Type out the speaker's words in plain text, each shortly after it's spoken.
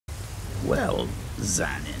Well,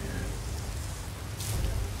 Zanin.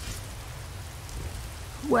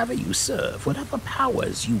 Whoever you serve, whatever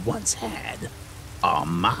powers you once had, are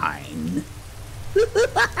mine.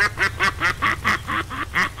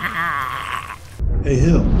 Hey,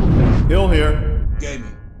 Hill. Hill here.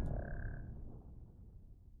 Gaming.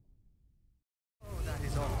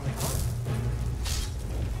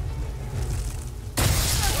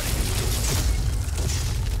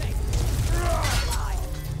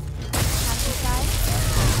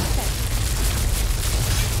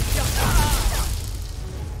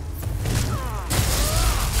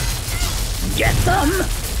 Get them!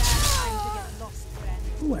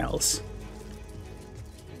 Who else?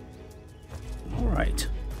 Alright.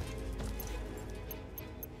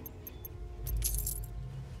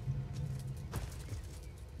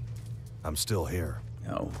 I'm still here.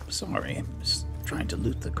 Oh, sorry. I'm just trying to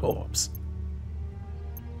loot the corpse.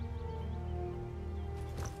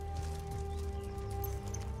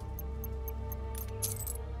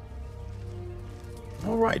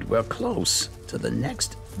 Alright, we're close to the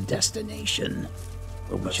next destination,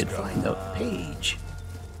 where we should find the page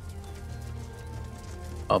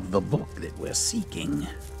of the book that we're seeking.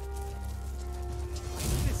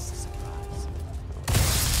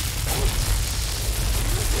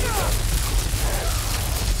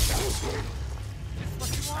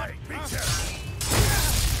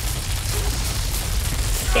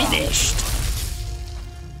 Finished.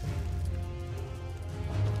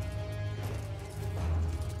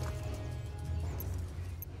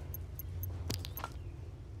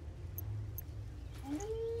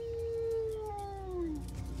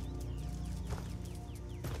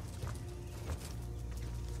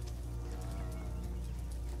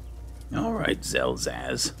 All right,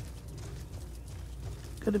 Zelzaz.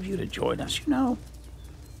 Good of you to join us. You know,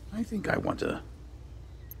 I think I want to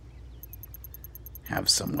have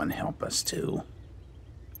someone help us too.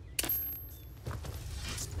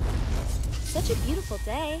 Such a beautiful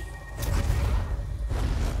day.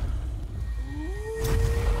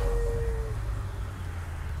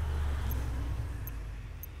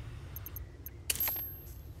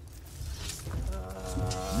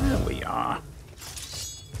 There we are.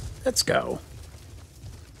 Let's go.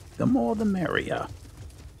 The more the merrier.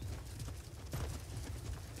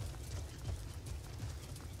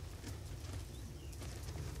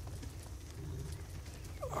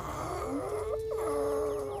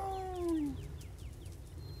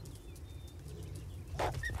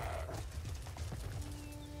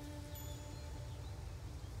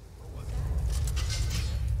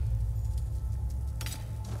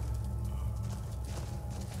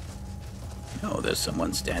 Oh, there's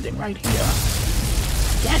someone standing right here.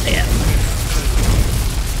 Get him!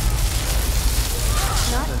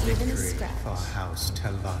 Not even a Victory scratch. for House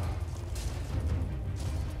Telvan.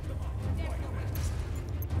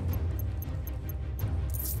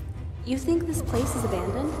 You think this place is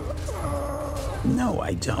abandoned? No,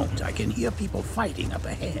 I don't. I can hear people fighting up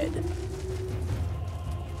ahead.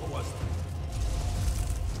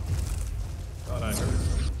 Thought I heard.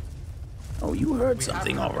 Oh, you heard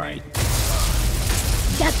something, all right.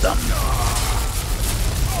 Get them!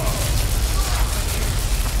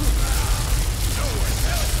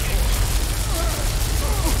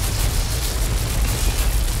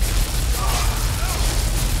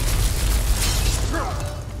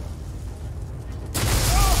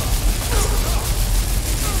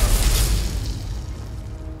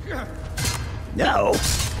 No!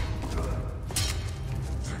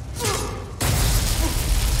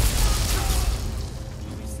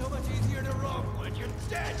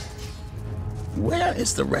 Where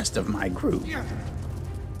is the rest of my group? You're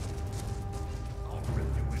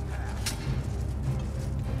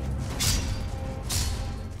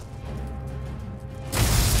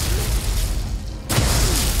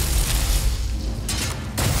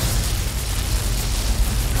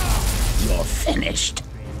finished.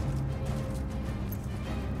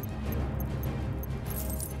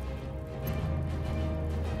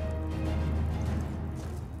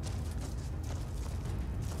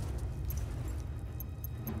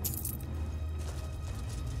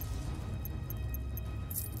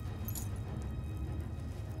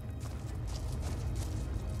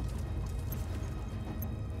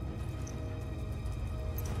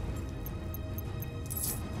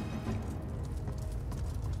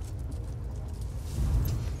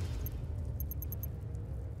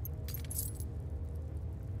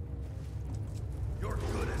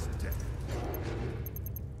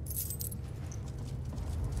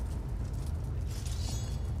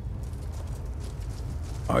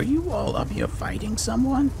 Are you all up here fighting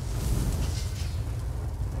someone?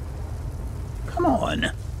 Come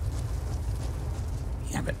on.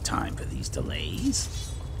 have a time for these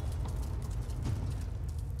delays.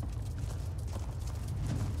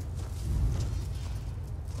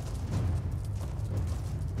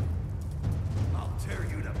 I'll tear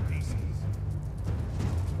you to pieces.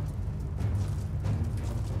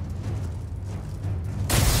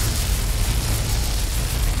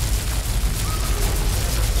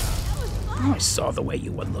 Oh, I saw the way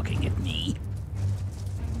you were looking at me.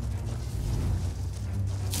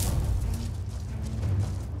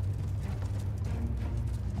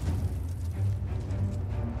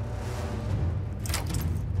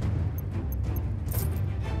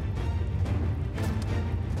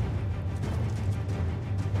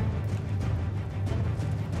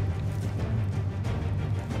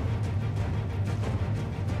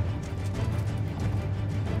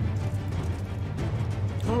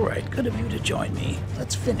 Alright, good of you to join me.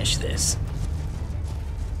 Let's finish this.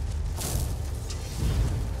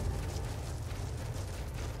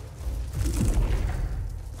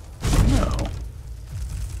 No.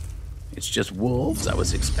 It's just wolves. I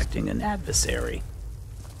was expecting an adversary.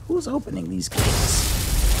 Who's opening these gates?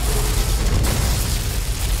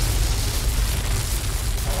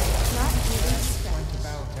 Not even scratch. Went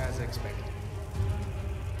about as expected.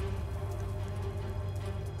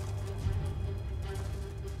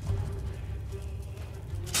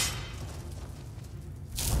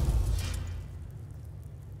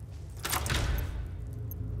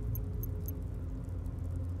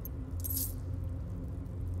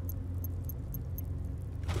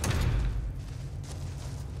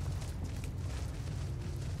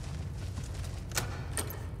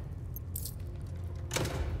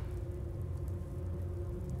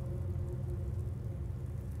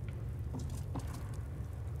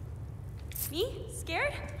 Me?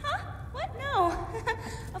 Scared? Huh? What? No.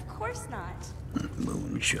 Of course not.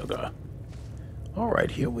 Moon sugar.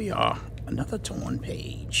 Alright, here we are. Another torn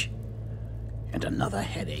page. And another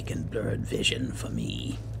headache and blurred vision for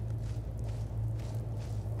me.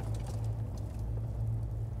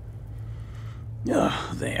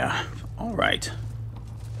 There. Alright.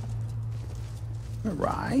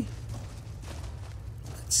 Mirai?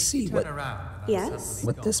 Let's see Turn what around. Yes?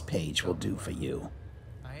 what this page will do for you.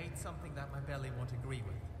 I ate something that my belly won't agree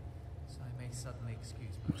with, so I may suddenly excuse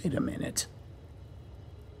myself. Wait a minute.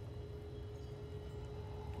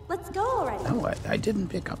 Let's go already. Oh, I didn't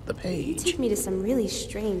pick up the You page. took me to some really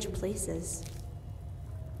strange places.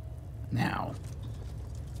 Now,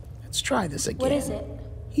 let's try this again. What is it?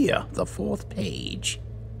 Here, the fourth page.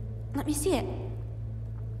 Let me see it.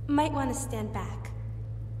 Might want to stand back.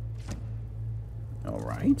 All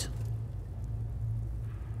right.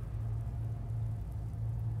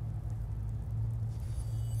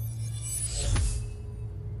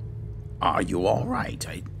 Are you all right?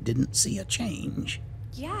 I didn't see a change.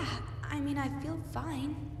 Yeah, I mean, I feel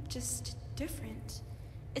fine. Just different.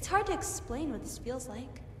 It's hard to explain what this feels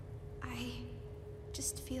like. I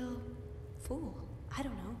just feel full. I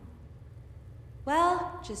don't know.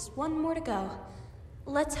 Well, just one more to go.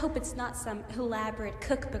 Let's hope it's not some elaborate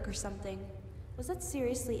cookbook or something. Was that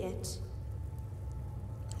seriously it?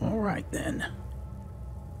 All right, then.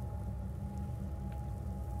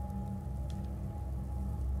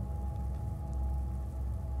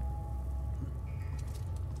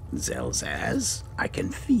 Zelzaz, I can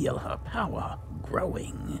feel her power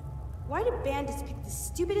growing. Why do bandits pick the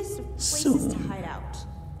stupidest of places to Soon. hide out?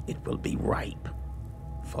 It will be ripe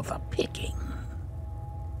for the picking.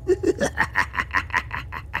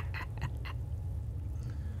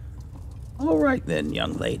 All right then,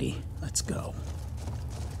 young lady. Let's go.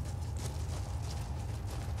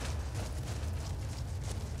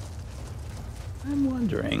 I'm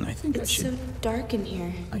wondering, I think It's so dark in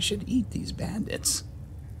here. I should eat these bandits.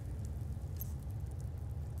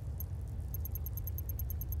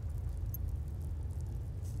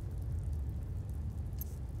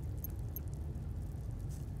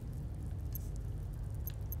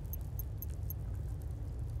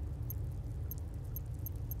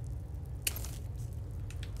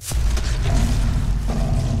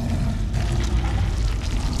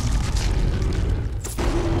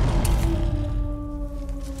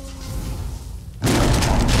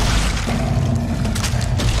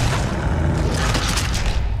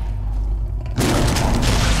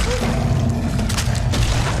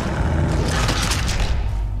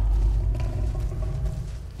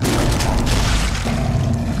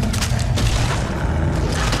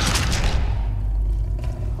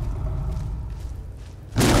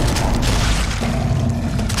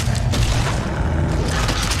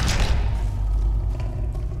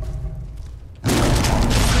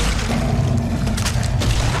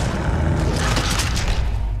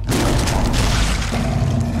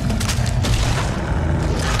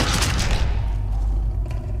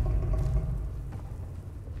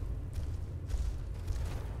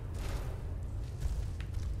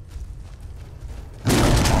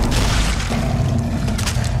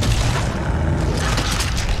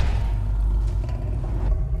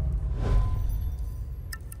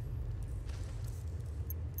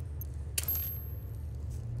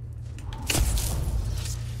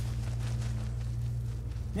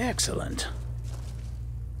 Excellent.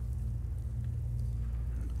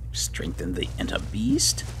 Strengthen the inner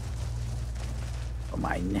beast for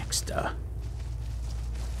my next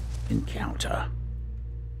encounter.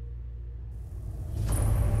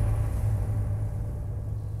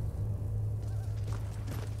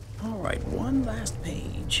 Alright, one last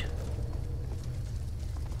page.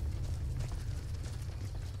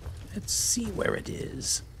 Let's see where it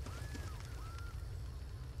is.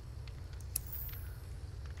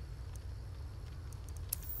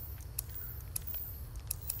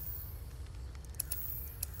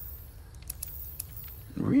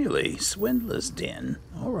 Really? Swindler's Den.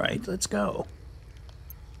 Alright, let's go.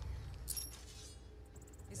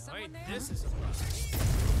 Is someone there? This is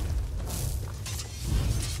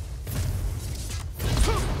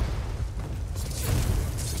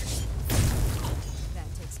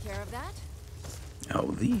That takes care of that.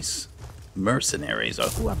 Oh, these mercenaries, or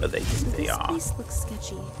whoever they think they This are. place looks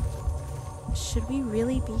sketchy. Should we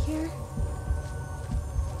really be here?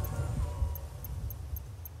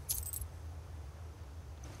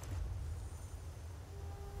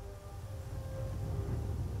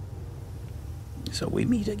 So we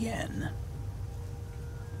meet again.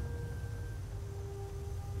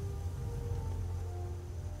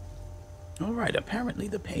 Alright, apparently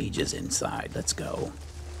the page is inside. Let's go.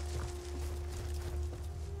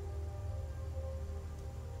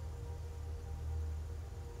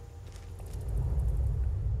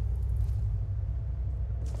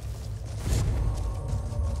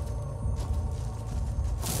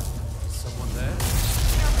 someone there.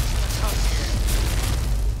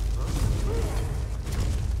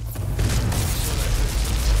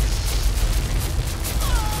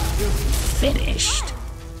 Finished.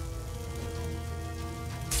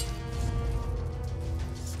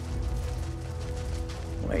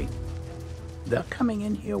 Wait. They're coming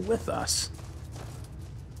in here with us.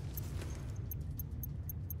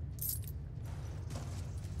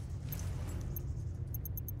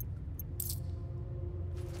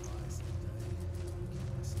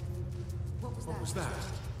 What was What that? was that?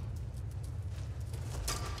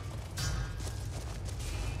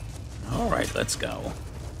 Alright, let's go.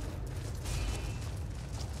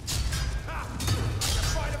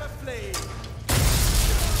 Fight of a flame.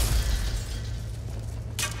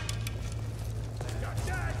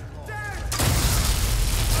 Dead! Dead!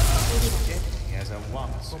 As a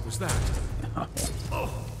once. What was that?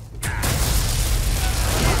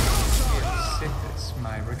 Sickness,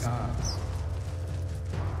 my regards.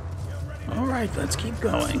 Alright, let's keep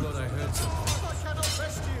going. Thought I heard something. I cannot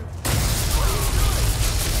rest you.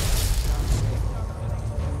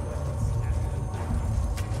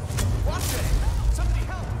 Watch it! Somebody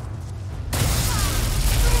help!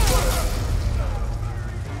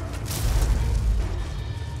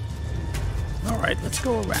 Alright, let's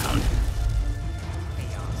go around.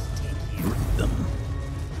 Group them.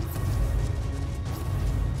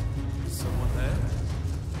 Someone there?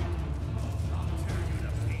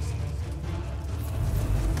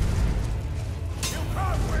 You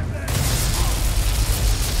can't win this!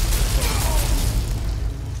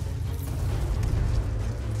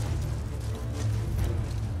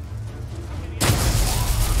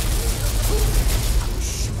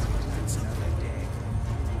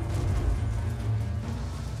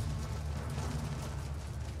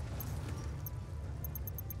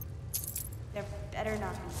 There better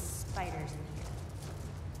not be spiders in here.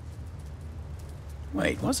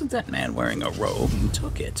 Wait, wasn't that man wearing a robe? You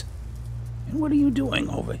took it. And what are you doing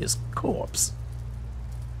over his corpse?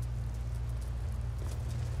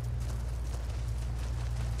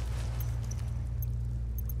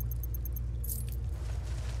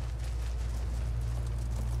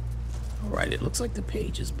 Alright, it looks like the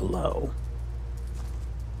page is below.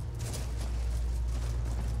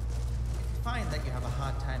 Find that you have a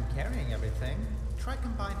hard time carrying everything. Try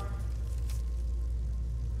combining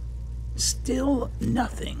Still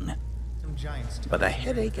nothing some giants to but a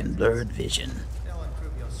headache and blurred vision. They'll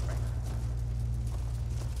improve your strength.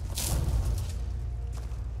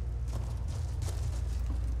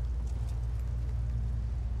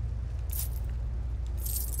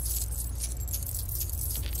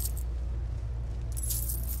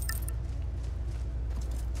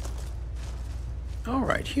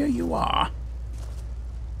 Alright, here you are.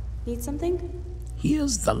 Need something?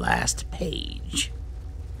 Here's the last page.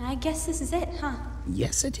 I guess this is it, huh?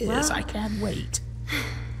 Yes, it is. Well- I can't wait.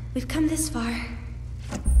 We've come this far.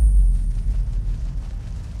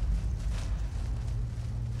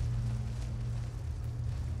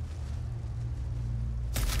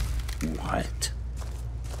 What?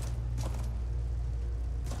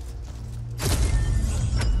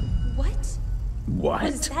 What? What?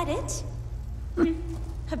 Was that it?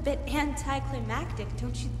 A bit anticlimactic,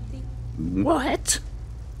 don't you think? What?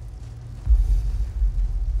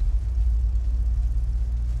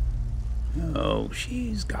 Oh,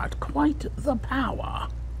 she's got quite the power.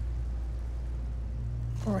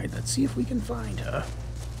 Alright, let's see if we can find her.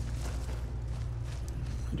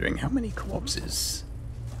 Wondering how many corpses.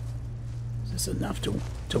 Is this enough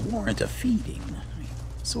to warrant a feeding?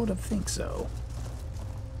 I sort of think so.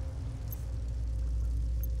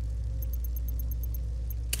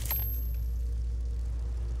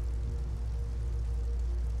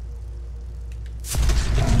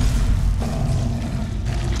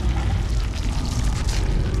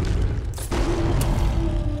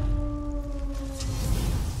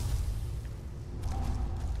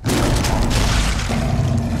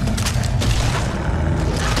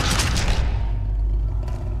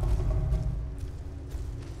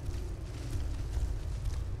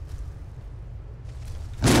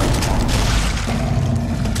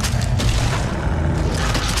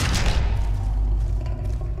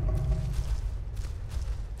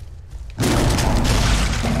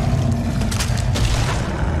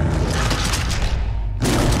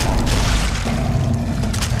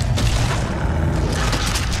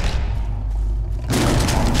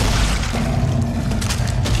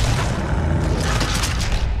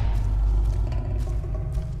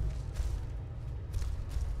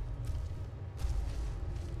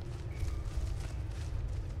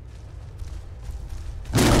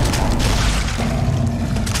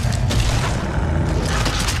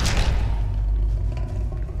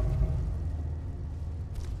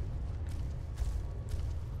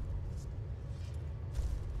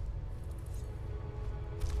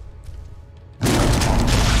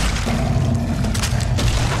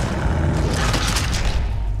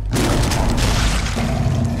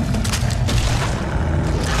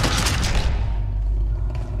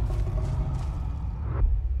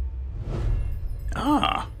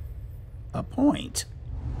 Point.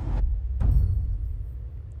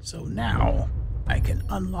 So now I can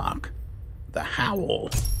unlock the Howl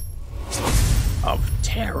of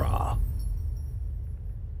Terror.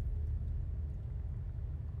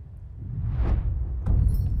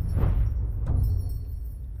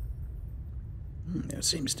 There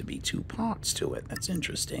seems to be 2 parts to it. That's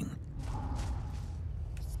interesting.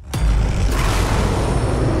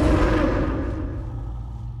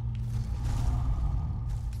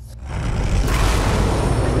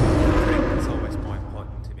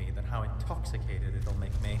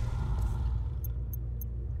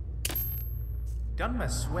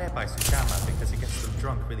 Dunmer swear by Sujama because he gets them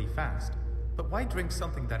drunk really fast. But why drink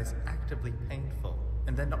something that is actively painful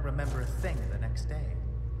and then not remember a thing the next day?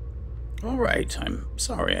 Alright, I'm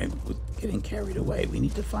sorry, I was getting carried away. We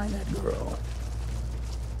need to find that girl.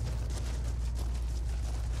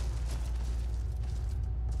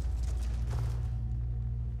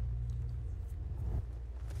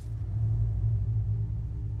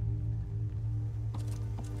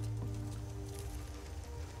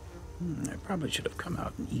 I probably should have come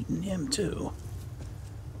out and eaten him too.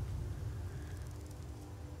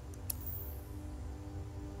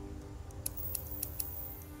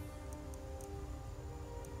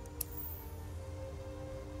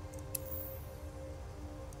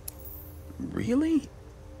 Really?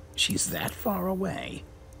 She's that far away?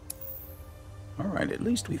 Alright, at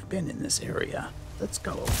least we've been in this area. Let's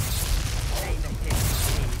go.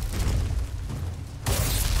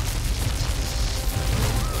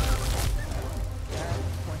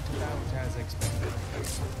 As expected.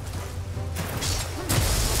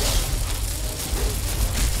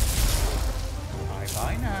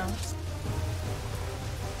 Bye now.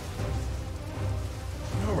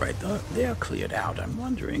 Alright, they're cleared out. I'm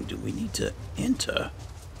wondering, do we need to enter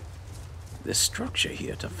this structure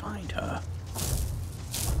here to find her?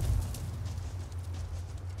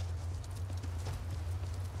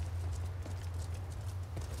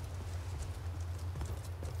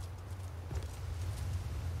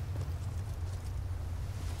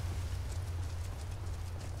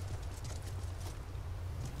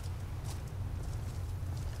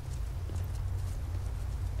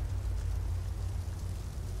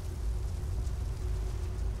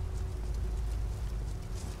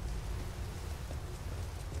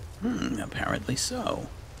 Apparently so.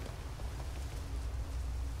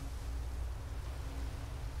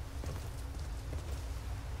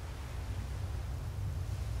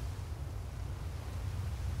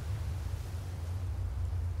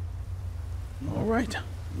 All right,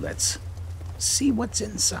 let's see what's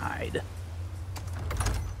inside.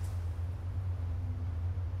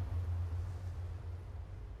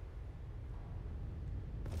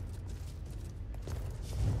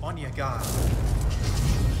 On your guard.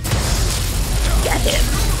 Get him!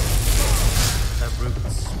 The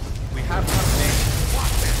roots. We have company.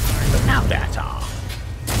 Now that oh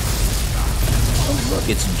look,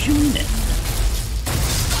 it's Junin.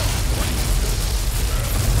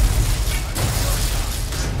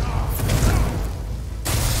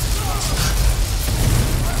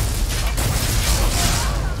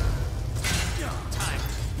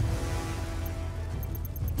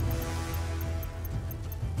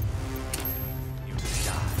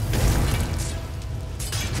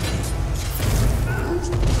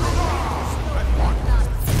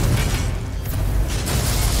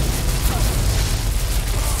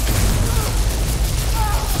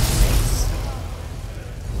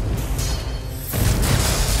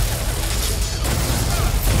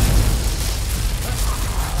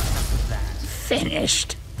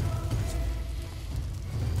 Finished.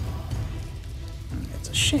 It's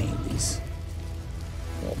a shame these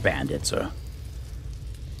little bandits are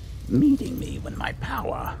meeting me when my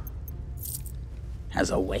power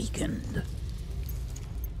has awakened.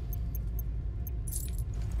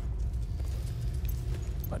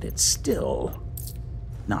 But it's still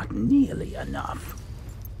not nearly enough.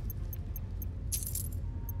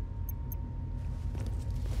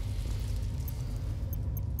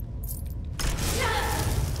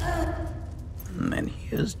 And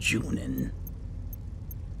here's Junin.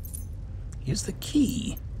 Here's the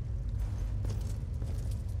key.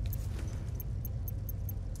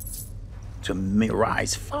 To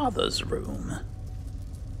Mirai's father's room.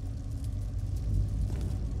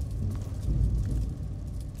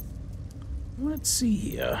 Let's see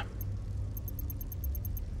here.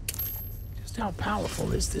 Just how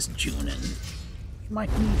powerful is this Junin? You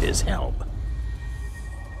might need his help.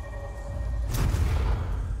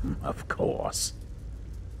 Of course.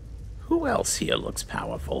 Who else here looks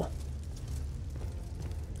powerful?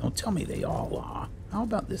 Don't tell me they all are. How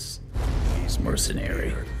about this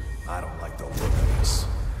mercenary? I don't like the look of this.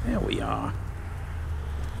 There we are.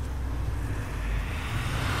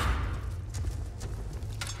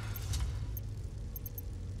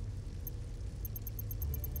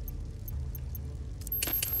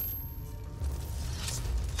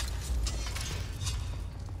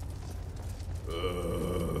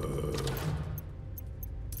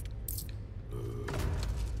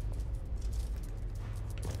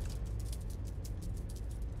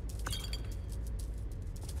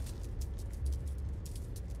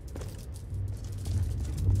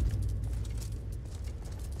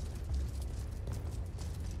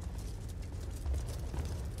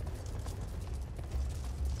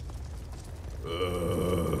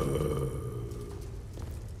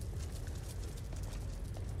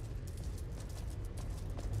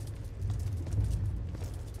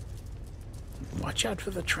 Watch out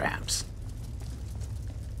for the traps.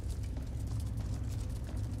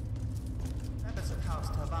 Members of House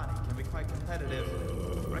Tavani can be quite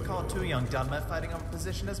competitive. Recall two young Dunmer fighting over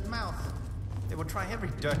position as mouth. They would try every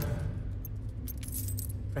dirt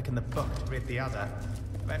trick in the book to rid the other.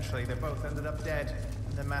 Eventually, they both ended up dead,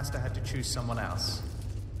 and the master had to choose someone else.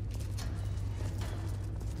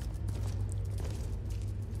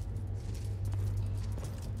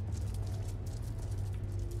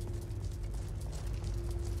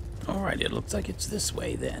 Alright, it looks like it's this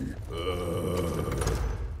way then.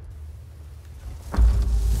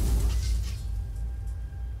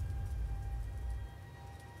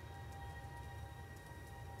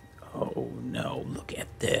 Oh no, look at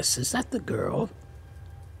this. Is that the girl?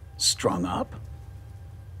 Strung up?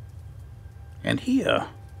 And here,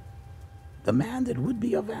 the man that would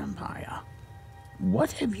be a vampire.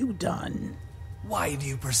 What have you done? Why do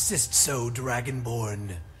you persist so,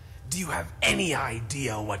 Dragonborn? Do you have any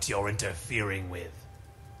idea what you're interfering with?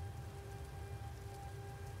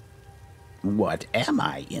 What am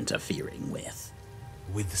I interfering with?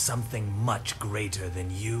 With something much greater than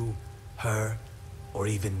you, her, or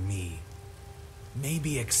even me.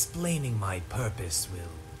 Maybe explaining my purpose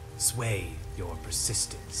will sway your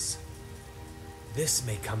persistence. This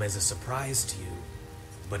may come as a surprise to you,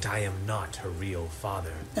 but I am not her real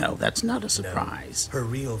father. No, that's not a surprise. No, her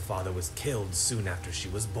real father was killed soon after she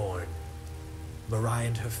was born. Mirai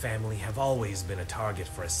and her family have always been a target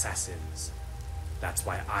for assassins. That's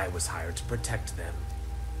why I was hired to protect them.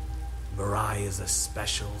 Mirai is a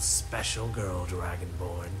special, special girl,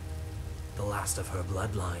 Dragonborn. The last of her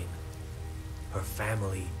bloodline. Her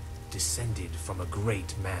family descended from a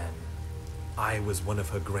great man. I was one of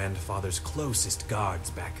her grandfather's closest guards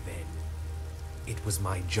back then. It was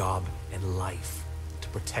my job and life to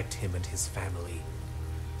protect him and his family,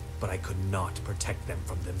 but I could not protect them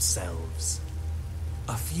from themselves.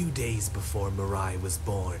 A few days before Mirai was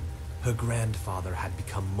born, her grandfather had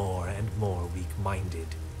become more and more weak-minded.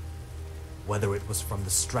 Whether it was from the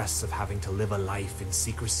stress of having to live a life in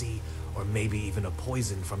secrecy, or maybe even a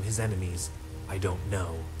poison from his enemies, I don't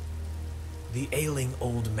know. The ailing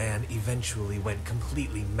old man eventually went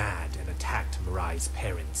completely mad and attacked Mirai's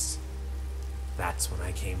parents. That's when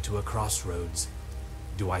I came to a crossroads.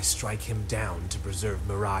 Do I strike him down to preserve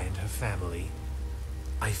Mirai and her family?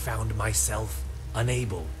 I found myself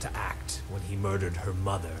unable to act when he murdered her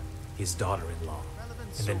mother, his daughter-in-law,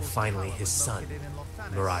 and then finally his son,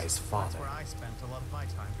 Mirai's father.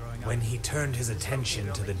 When he turned his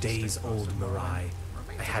attention to the days-old Mirai,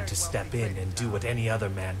 I had to step in and do what any other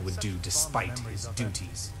man would do despite his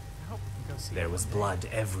duties. There was blood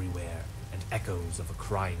everywhere and echoes of a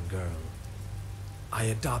crying girl. I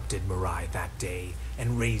adopted Mirai that day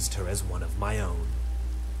and raised her as one of my own,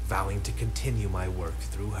 vowing to continue my work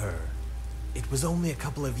through her. It was only a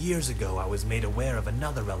couple of years ago I was made aware of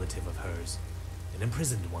another relative of hers, an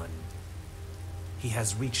imprisoned one. He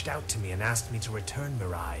has reached out to me and asked me to return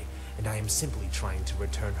Mirai, and I am simply trying to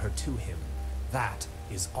return her to him. That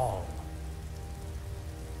is all.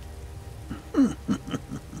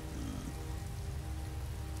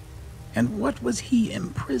 And what was he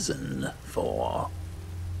imprisoned for?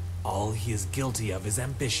 All he is guilty of is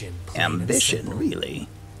ambition, plain and Ambition, simple. really?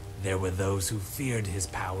 There were those who feared his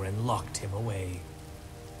power and locked him away.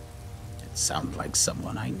 It sounds like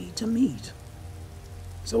someone I need to meet.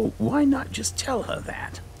 So why not just tell her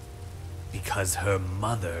that? Because her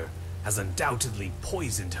mother has undoubtedly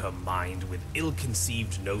poisoned her mind with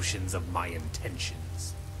ill-conceived notions of my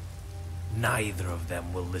intentions. Neither of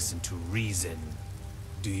them will listen to reason.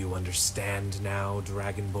 Do you understand now,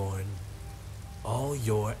 Dragonborn? All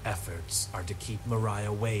your efforts are to keep Mirai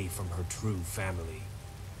away from her true family.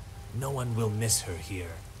 No one will miss her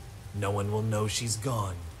here. No one will know she's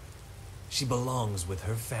gone. She belongs with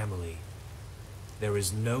her family. There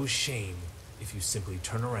is no shame if you simply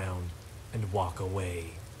turn around and walk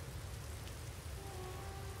away.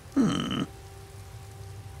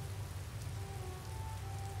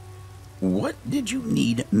 What did you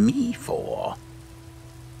need me for?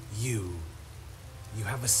 You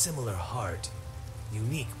have a similar heart,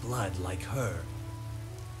 unique blood like her.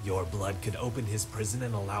 Your blood could open his prison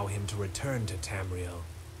and allow him to return to Tamriel,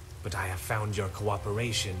 but I have found your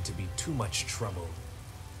cooperation to be too much trouble.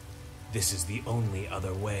 This is the only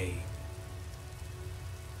other way.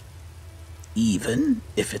 Even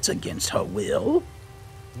if it's against her will?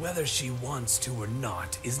 Whether she wants to or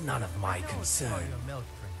not is none of my concern.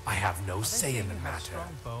 I have no say in the matter.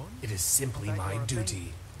 It is simply my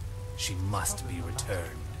duty. She must be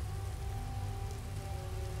returned.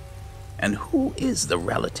 And who is the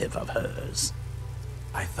relative of hers?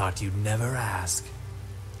 I thought you'd never ask.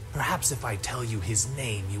 Perhaps if I tell you his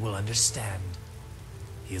name, you will understand.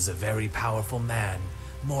 He is a very powerful man,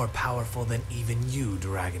 more powerful than even you,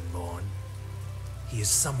 Dragonborn. He is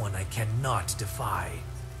someone I cannot defy,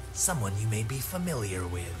 someone you may be familiar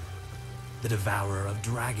with. The Devourer of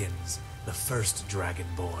Dragons, the first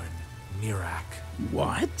Dragonborn, Mirak.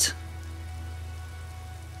 What?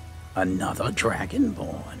 Another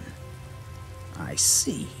Dragonborn. I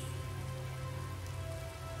see.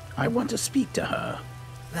 I want to speak to her.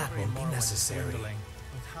 That won't be necessary.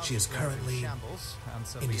 She is currently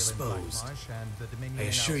indisposed. I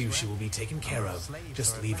assure you she will be taken care of.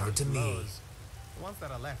 Just leave her to me.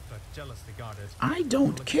 I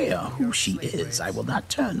don't care who she is. I will not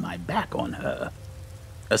turn my back on her.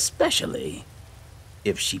 Especially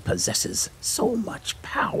if she possesses so much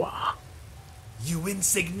power. You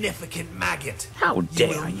insignificant maggot! How dare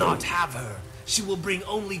you? You will not have her. She will bring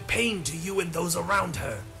only pain to you and those around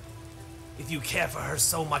her. If you care for her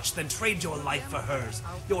so much, then trade your life for hers.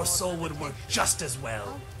 Your soul would work just as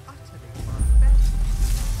well.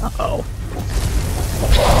 Uh-oh.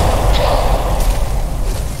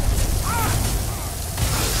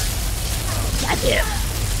 Got him.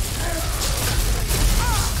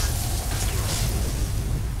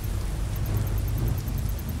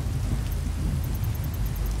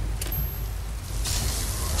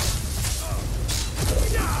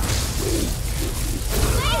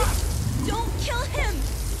 Don't kill him!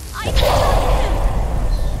 I can him!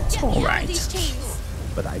 It's Get all me out right. of these chains!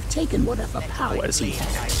 But I've taken whatever powers he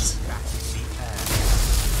has.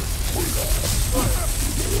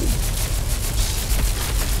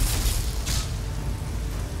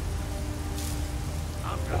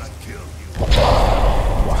 I'm gonna kill you.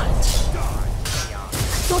 What? I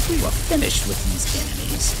thought we were finished with these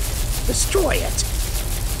enemies. Destroy it.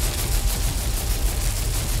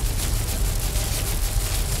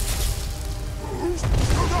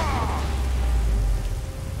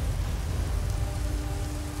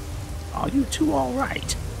 Are you two all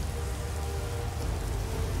right?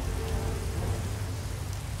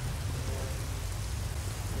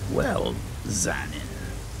 Well, Xanin.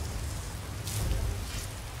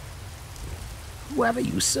 Whoever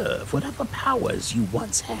you serve, whatever powers you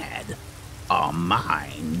once had, are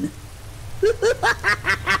mine.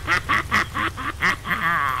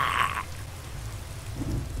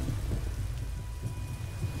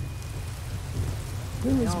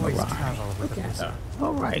 Where is always Mirai? travel with Look the at wizard. her.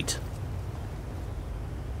 All right.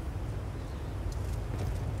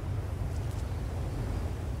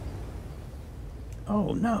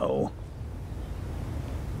 Oh no.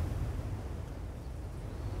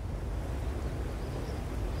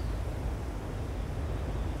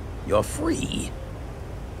 You're free.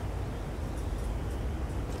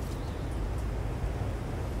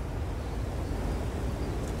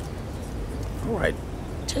 All right.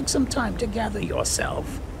 Take some time to gather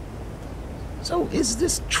yourself. So, is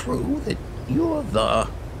this true that you're the...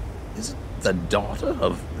 Is it the daughter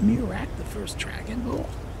of Mirak, the first Dragon Lord?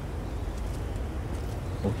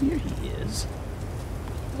 Oh, here he is.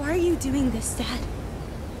 Why are you doing this, Dad?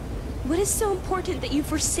 What is so important that you've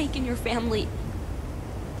forsaken your family?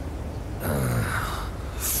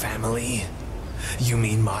 Family? You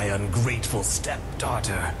mean my ungrateful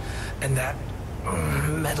stepdaughter and that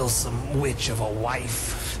meddlesome witch of a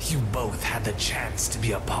wife? You both had the chance to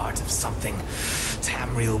be a part of something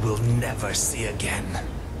Tamriel will never see again.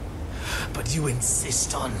 But you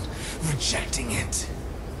insist on rejecting it.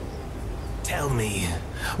 Tell me,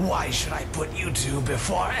 why should I put you two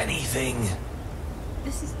before anything?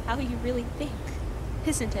 This is how you really think,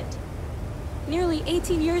 isn't it? Nearly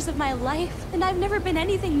 18 years of my life, and I've never been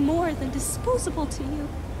anything more than disposable to you.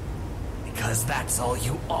 Because that's all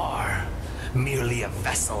you are. Merely a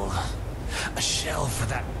vessel. A shell for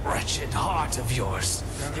that wretched heart of yours.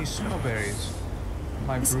 Grab these snowberries. I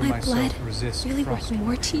might Is brew my myself blood to resist really frost. worth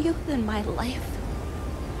more to you than my life?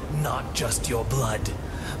 Not just your blood,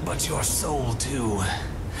 but your soul too.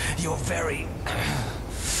 Your very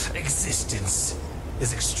existence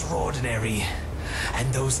is extraordinary,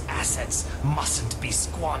 and those assets mustn't be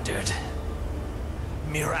squandered.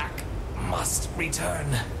 Mirak must return.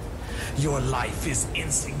 Your life is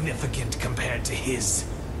insignificant compared to his.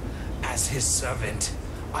 As his servant,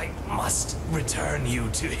 I must return you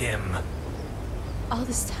to him. All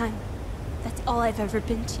this time, that's all I've ever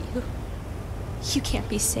been to you. You can't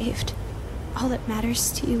be saved. All that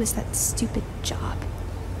matters to you is that stupid job.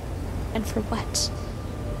 And for what?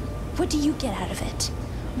 What do you get out of it?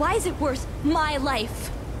 Why is it worth my life?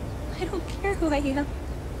 I don't care who I am,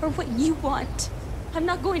 or what you want. I'm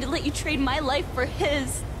not going to let you trade my life for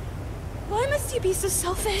his. Why must you be so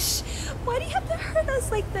selfish? Why do you have to hurt us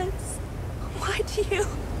like this? Why do you?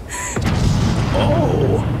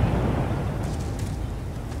 Oh!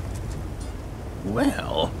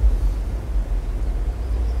 Well...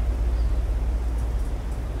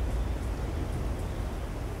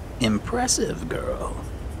 Impressive, girl.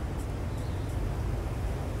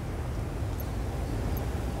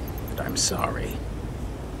 But I'm sorry.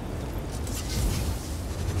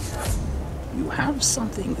 You have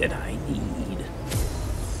something that I need.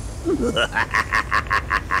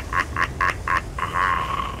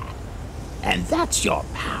 And that's your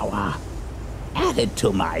power, added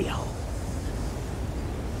to my own.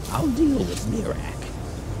 I'll deal with Mirak.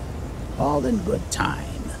 All in good time.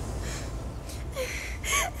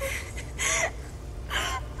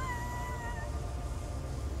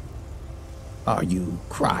 Are you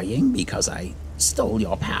crying because I stole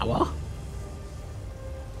your power?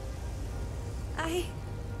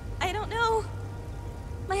 I don't know.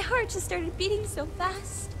 My heart just started beating so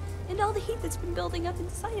fast, and all the heat that's been building up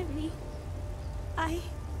inside of me. I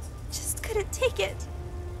just couldn't take it.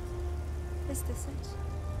 Is this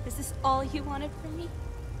it? Is this all you wanted from me?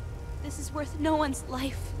 This is worth no one's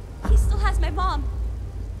life. He still has my mom.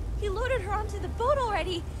 He loaded her onto the boat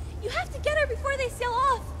already. You have to get her before they sail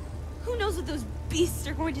off. Who knows what those beasts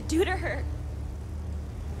are going to do to her?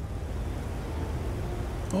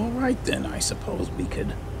 All right then, I suppose we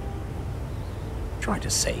could try to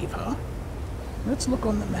save her. Let's look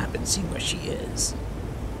on the map and see where she is.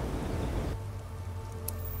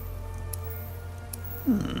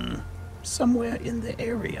 Somewhere in the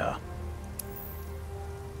area.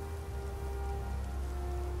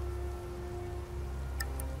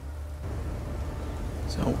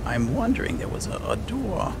 So I'm wondering, there was a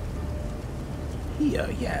door here.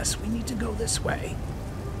 Yes, we need to go this way.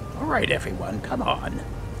 All right, everyone, come on.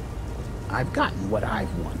 I've gotten what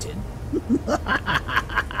I've wanted.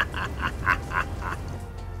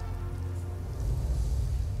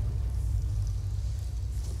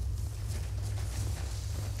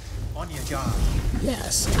 On your guard.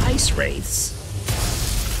 Yes, ice wraiths.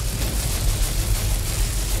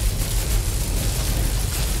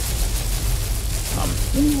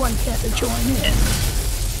 Anyone care to join in?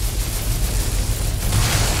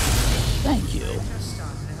 Thank you.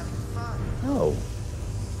 Oh.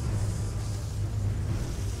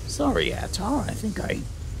 Sorry, Attar. I think I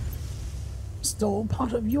stole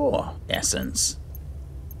part of your essence.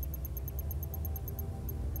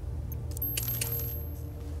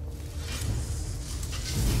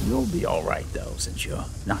 You'll be alright, though, since you're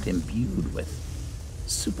not imbued with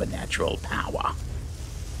supernatural power.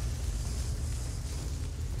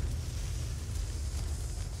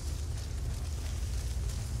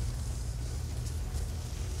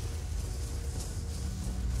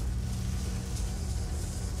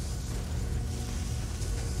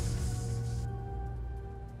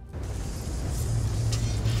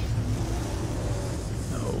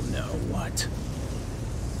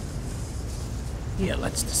 Here,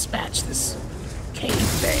 let's dispatch this cave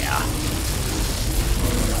bear.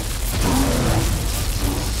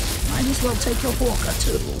 Might as well take your hawker,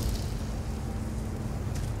 too.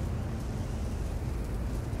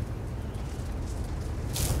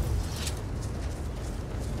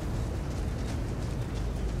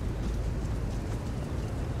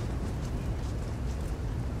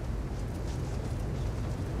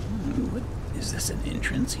 What is this, an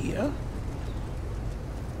entrance here?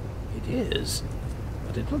 It is.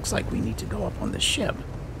 But it looks like we need to go up on the ship.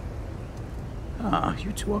 Ah,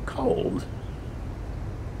 you two are cold.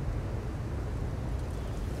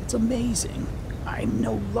 It's amazing. I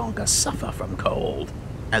no longer suffer from cold,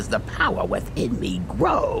 as the power within me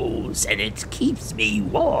grows, and it keeps me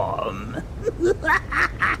warm.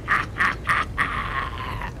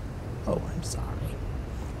 Oh, I'm sorry.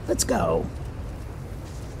 Let's go.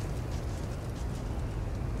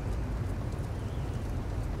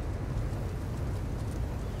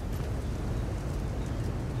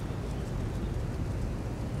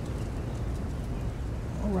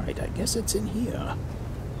 Alright, I guess it's in here.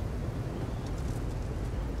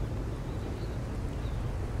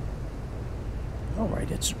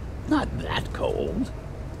 Alright, it's not that cold.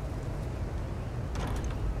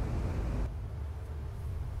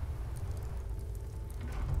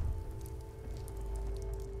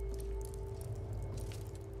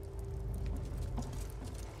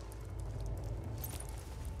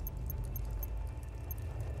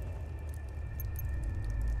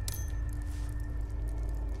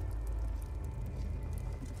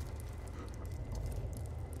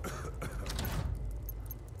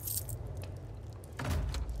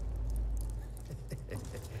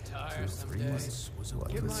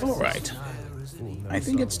 Alright. I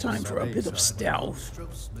think it's time for a bit of stealth.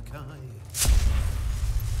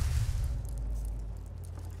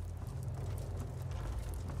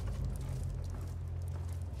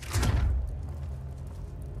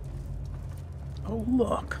 Oh,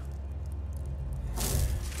 look.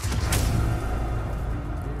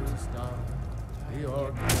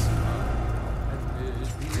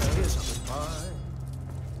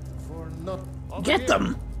 Get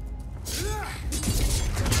them!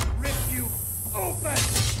 Rip you open!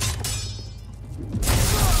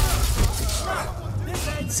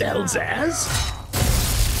 Zelzaz?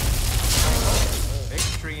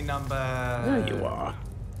 Victory number... There you are.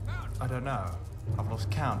 I don't know. I've lost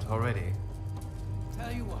count already.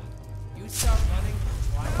 Tell you what, you start running.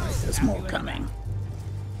 There's more coming.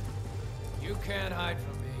 You can't hide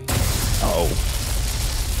from me. Oh.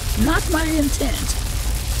 Not my intent.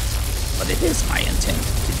 But it is my intent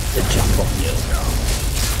to jump on you.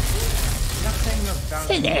 Nothing of value.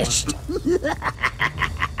 Finished!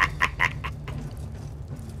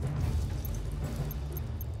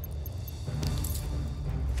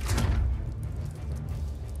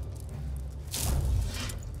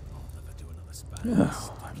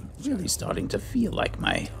 Oh, I'm really starting to feel like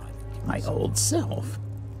my old self.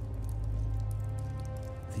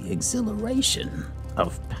 The exhilaration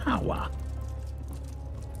of power.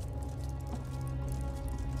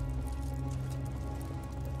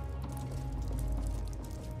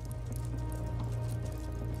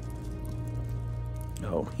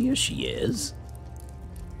 Oh, here she is.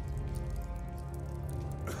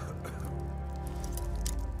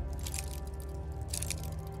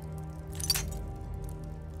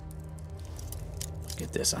 Look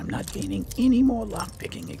at this, I'm not gaining any more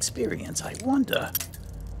lockpicking experience. I wonder,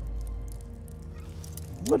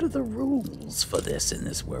 what are the rules for this in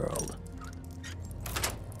this world?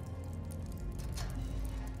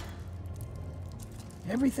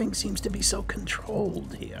 Everything seems to be so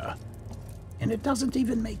controlled here. And it doesn't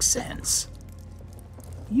even make sense.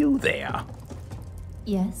 You there.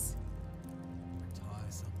 Yes?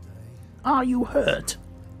 Are you hurt?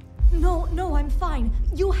 No, I'm fine.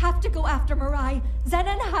 You have to go after Mirai.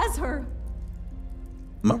 Zenon has her.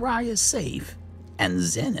 Mirai is safe, and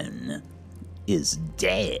Zenon is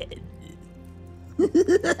dead.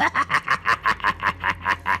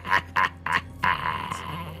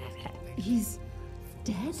 He's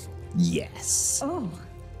dead? Yes. Oh.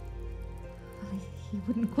 He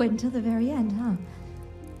wouldn't quit until the very end, huh?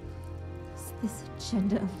 Is this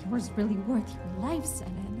agenda of yours really worth your life,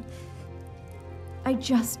 Zenon? I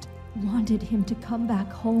just wanted him to come back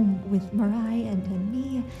home with Mirai and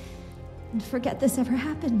me and forget this ever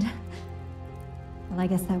happened. Well, I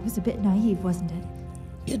guess that was a bit naive, wasn't it?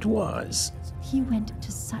 It was. He went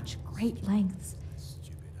to such great lengths,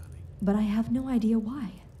 but I have no idea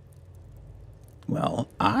why. Well,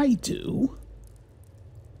 I do.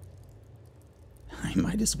 I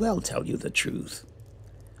might as well tell you the truth.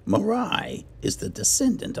 Mirai is the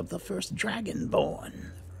descendant of the first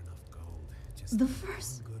Dragonborn. The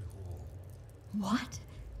first? What?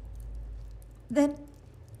 Then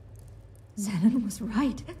Zenon was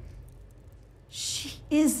right. She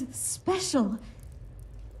is special.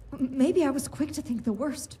 Maybe I was quick to think the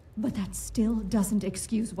worst, but that still doesn't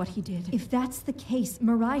excuse what he did. If that's the case,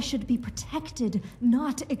 Mirai should be protected,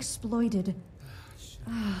 not exploited.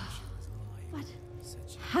 What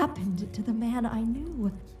happened to the man I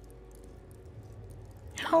knew?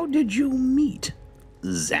 How did you meet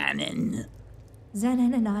Zenon?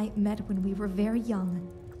 Zenon and I met when we were very young.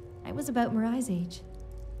 I was about Mirai's age.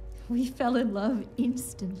 We fell in love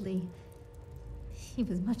instantly. He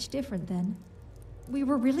was much different then. We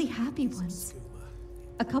were really happy once.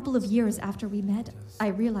 A couple of years after we met, I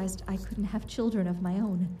realized I couldn't have children of my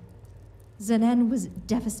own. Zenon was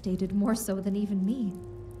devastated, more so than even me.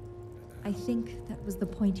 I think that was the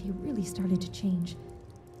point he really started to change.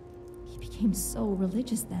 He became so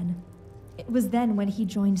religious then. It was then when he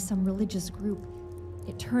joined some religious group.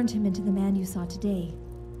 It turned him into the man you saw today.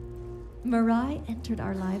 Mirai entered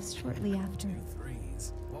our lives shortly after.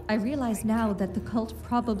 I realize now that the cult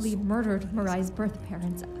probably murdered Mirai's birth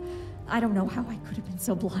parents. I don't know how I could have been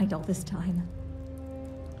so blind all this time.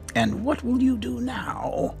 And what will you do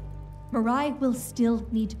now? Mirai will still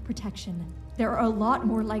need protection. There are a lot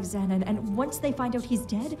more like Zenon, and once they find out he's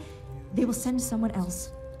dead, they will send someone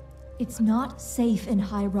else. It's not safe in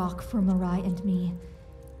High Rock for Mirai and me.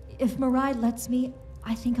 If Mirai lets me,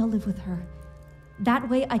 I think I'll live with her. That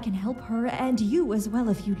way I can help her and you as well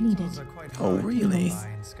if you need it. Oh, really?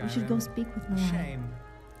 We should go speak with Mirai. Shame.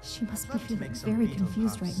 She must be feeling very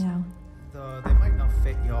confused right now. Though they might not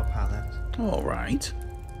fit your palette. All right.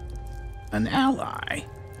 An ally.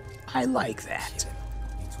 I like that.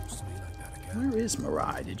 Where is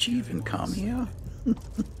Mirai? Did she even come here?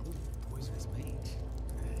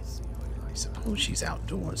 I suppose she's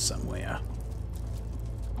outdoors somewhere.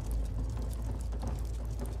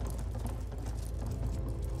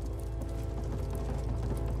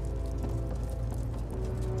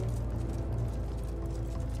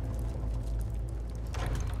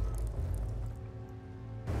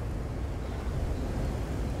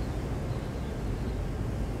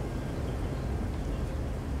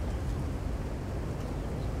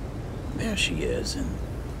 There she is, and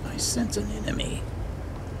I sense an enemy.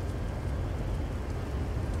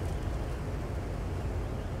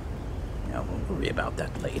 Now we'll worry about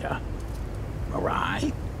that later.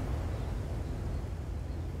 Mirai?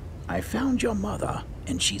 I found your mother,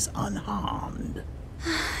 and she's unharmed.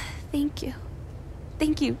 Thank you.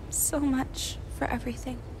 Thank you so much for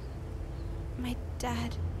everything. My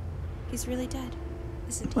dad, he's really dead,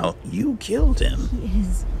 isn't he? Well, you killed him. He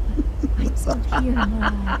is. I'm still here,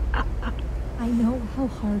 Mirai. I know how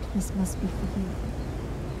hard this must be for you.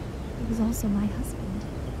 He was also my husband.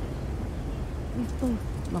 We've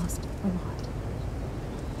both lost a lot.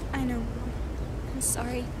 I know, Mom. I'm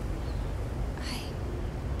sorry.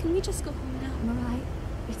 Can we just go home now? Mirai,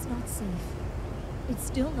 it's not safe. It's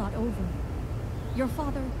still not over. Your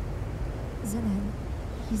father, Zenon,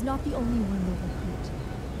 he's not the only one they'll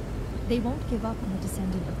recruit. They won't give up on the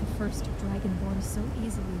descendant of the first Dragonborn so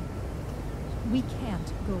easily. We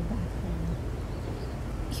can't go back home.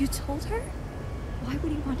 You told her? Why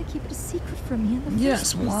would you want to keep it a secret from me in the first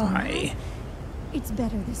Yes, place? why? It's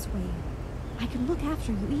better this way. I can look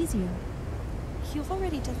after you easier. You've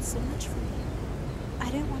already done so much for me. I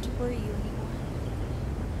don't want to worry you anymore.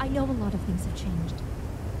 I know a lot of things have changed,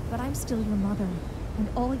 but I'm still your mother, and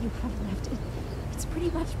all you have left, it's pretty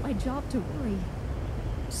much my job to worry.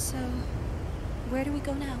 So, where do we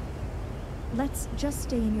go now? Let's just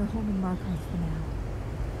stay in your home in Markarth for now.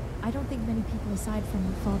 I don't think many people aside from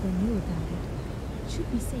your father knew about it. It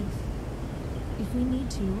should be safe. If we need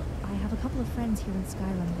to, I have a couple of friends here in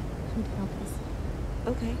Skyrim. who'd help us.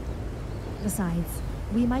 Okay. Besides,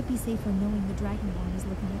 we might be safer knowing the Dragonborn is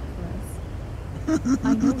looking out for us.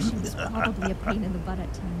 I know she was probably a pain in the butt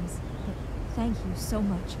at times, but thank you so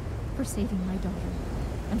much for saving my daughter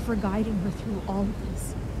and for guiding her through all of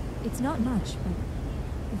this. It's not much, but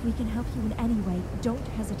if we can help you in any way, don't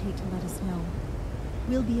hesitate to let us know.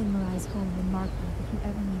 We'll be in Marai's home in Markland if you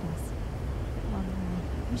ever need us. Well,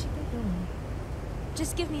 we should get going.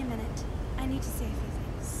 Just give me a minute. I need to say a few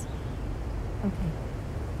things. Okay.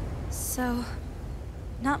 So,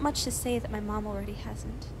 not much to say that my mom already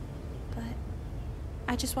hasn't, but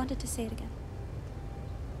I just wanted to say it again.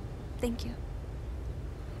 Thank you.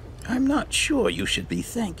 I'm not sure you should be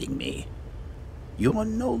thanking me. You're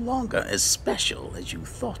no longer as special as you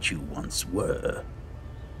thought you once were.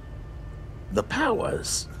 The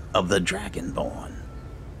powers of the Dragonborn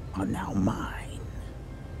are now mine.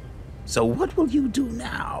 So what will you do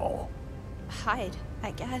now? Hide,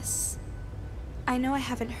 I guess. I know I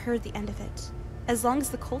haven't heard the end of it. As long as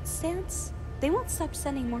the cult stands, they won't stop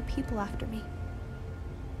sending more people after me.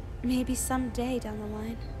 Maybe someday down the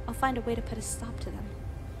line, I'll find a way to put a stop to them.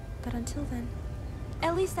 But until then,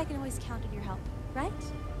 at least I can always count on your help, right?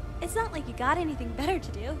 It's not like you got anything better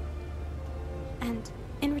to do. And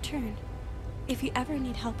in return, if you ever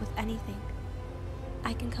need help with anything,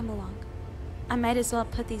 I can come along. I might as well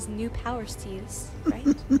put these new powers to use,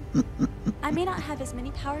 right? I may not have as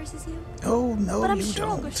many powers as you. Oh, no, but I'm you sure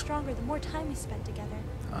I'll don't. go stronger the more time we spend together.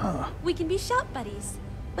 Ah. We can be shout buddies.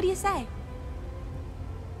 What do you say?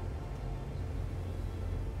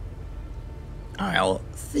 I'll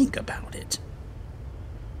think about it.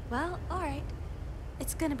 Well, alright.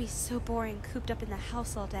 It's gonna be so boring cooped up in the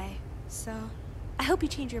house all day, so I hope you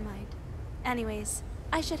change your mind. Anyways,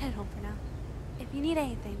 I should head home for now. If you need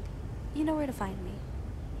anything, you know where to find me.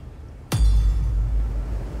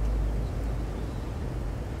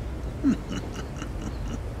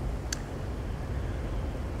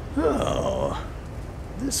 Oh,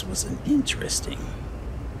 this was an interesting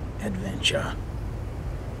adventure.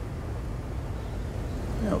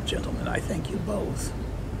 Well, gentlemen, I thank you both.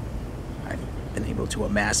 I've been able to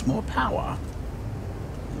amass more power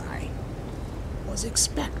than I was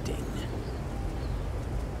expecting.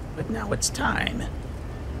 But now it's time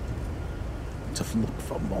to look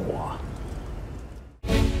for more.